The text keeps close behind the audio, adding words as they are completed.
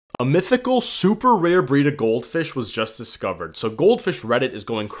A mythical, super rare breed of goldfish was just discovered. So Goldfish Reddit is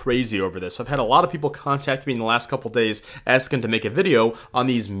going crazy over this. I've had a lot of people contact me in the last couple days asking to make a video on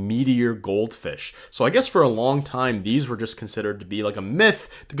these Meteor goldfish. So I guess for a long time, these were just considered to be like a myth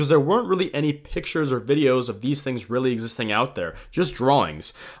because there weren't really any pictures or videos of these things really existing out there, just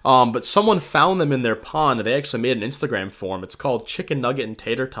drawings. But someone found them in their pond and they actually made an Instagram form. It's called Chicken Nugget and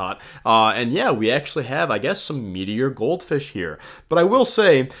Tater Tot. And yeah, we actually have, I guess, some Meteor goldfish here. But I will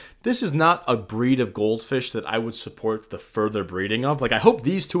say, this is not a breed of goldfish that I would support the further breeding of. Like, I hope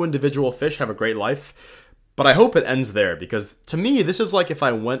these two individual fish have a great life, but I hope it ends there, because to me, this is like if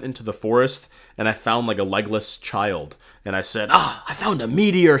I went into the forest and I found like a legless child and I said, I found a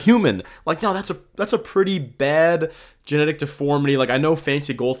meteor human. Like, no, that's a pretty bad genetic deformity. Like, I know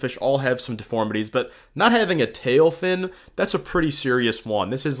fancy goldfish all have some deformities, but not having a tail fin, that's a pretty serious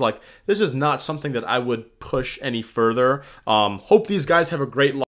one. This is not something that I would push any further. Hope these guys have a great life.